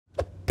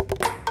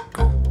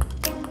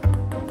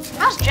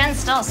How's Jen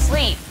still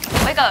asleep?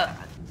 Wake up.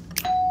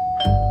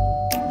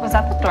 Was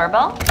that the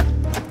doorbell?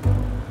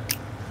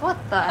 What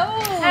the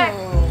heck?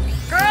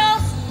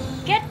 Girls,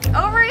 get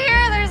over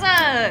here. There's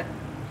a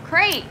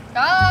crate.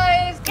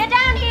 Guys, get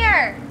down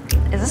here.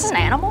 Is this an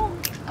animal?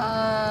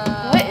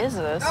 What is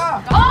this?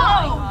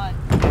 Oh!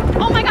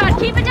 Oh my God,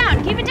 keep it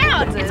down, keep it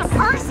down. It's a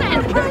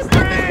person. Who's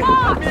this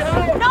box?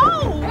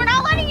 No, we're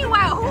not letting you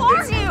out. Who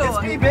are you? It's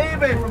me,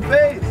 baby, from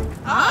Faze.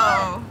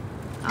 Oh.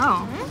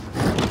 Oh.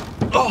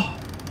 Oh.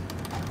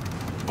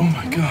 Oh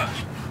my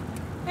gosh.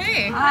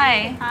 Hey.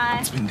 Hi. Hi.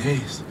 It's been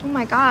days. Oh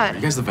my God. Are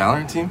you guys the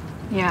Valorant team?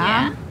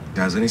 Yeah.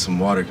 Guys, I need some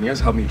water. Can you guys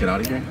help me get out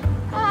of here?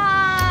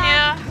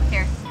 Yeah.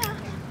 Here.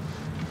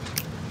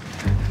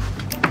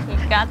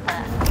 You got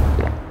that.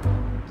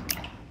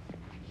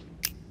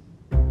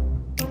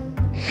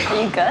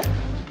 Are you good?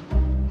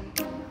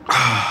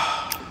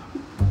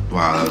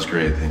 Wow, that was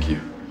great. Thank you.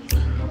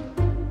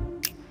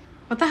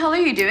 What the hell are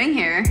you doing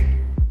here?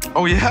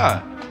 Oh,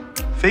 yeah.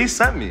 Faze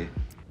sent me.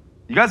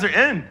 You guys are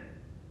in.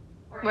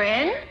 We're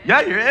in?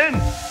 Yeah, you're in.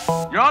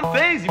 You're on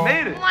Faze. You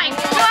made it. Oh my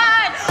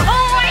God!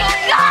 Oh my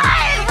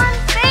God! We're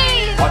in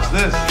Faze! Watch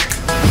this.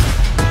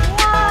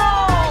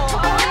 Whoa!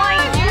 Oh my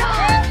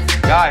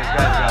God!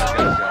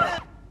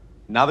 Guys.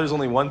 Now there's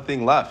only one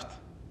thing left.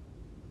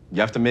 You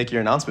have to make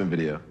your announcement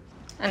video.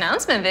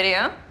 Announcement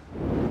video?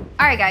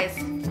 All right,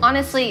 guys.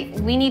 Honestly,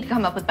 we need to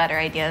come up with better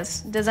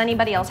ideas. Does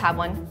anybody else have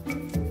one?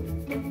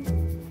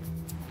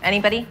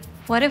 Anybody?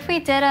 What if we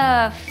did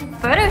a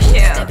photo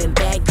shoot? Stepping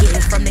back,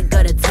 getting from the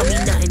gutter, tell me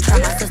nothing. Try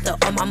my sister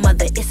or my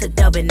mother, it's a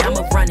dub and I'm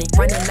a running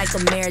like a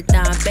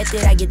marathon. Bet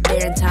that I get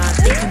there in time.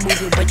 Think you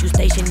moving, but you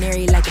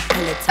stationary like a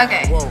peloton.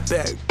 Okay. Whoa.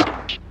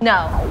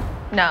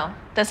 No,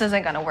 this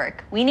isn't gonna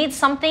work. We need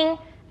something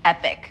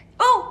epic.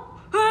 Oh,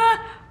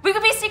 we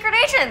could be secret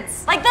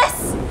agents, like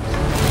this.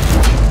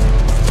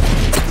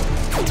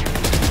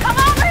 Come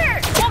over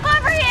here, we'll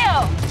cover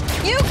you.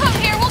 You come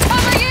here, we'll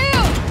cover you.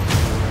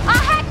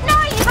 Heck no,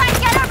 you guys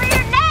get over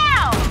here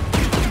now.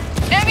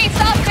 Debbie,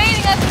 stop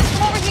baiting us, let's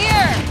come over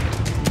here.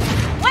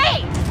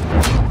 Wait,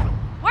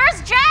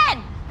 where's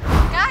Jen?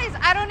 Guys,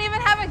 I don't even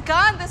have a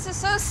gun. This is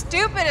so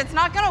stupid. It's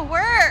not gonna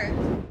work.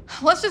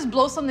 Let's just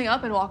blow something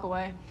up and walk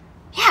away.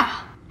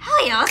 Yeah,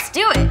 hell yeah, let's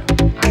do it.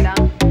 I'm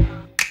down.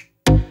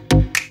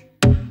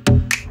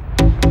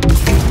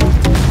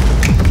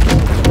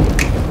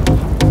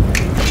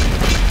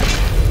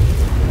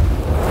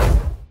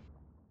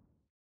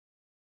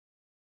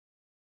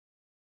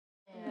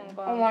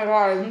 Oh my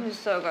God, this is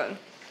so good.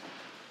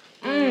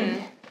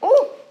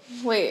 Oh,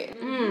 wait.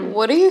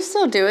 What are you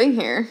still doing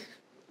here?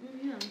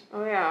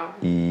 Oh yeah.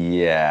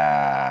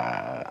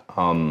 Yeah.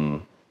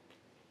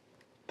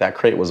 That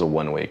crate was a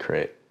one-way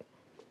crate.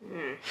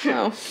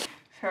 No.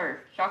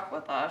 Sure, stuck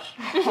with us.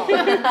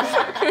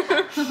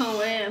 Oh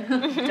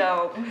man.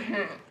 Dope.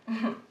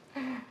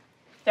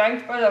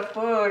 Thanks for the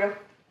food.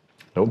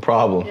 No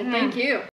problem. Thank you.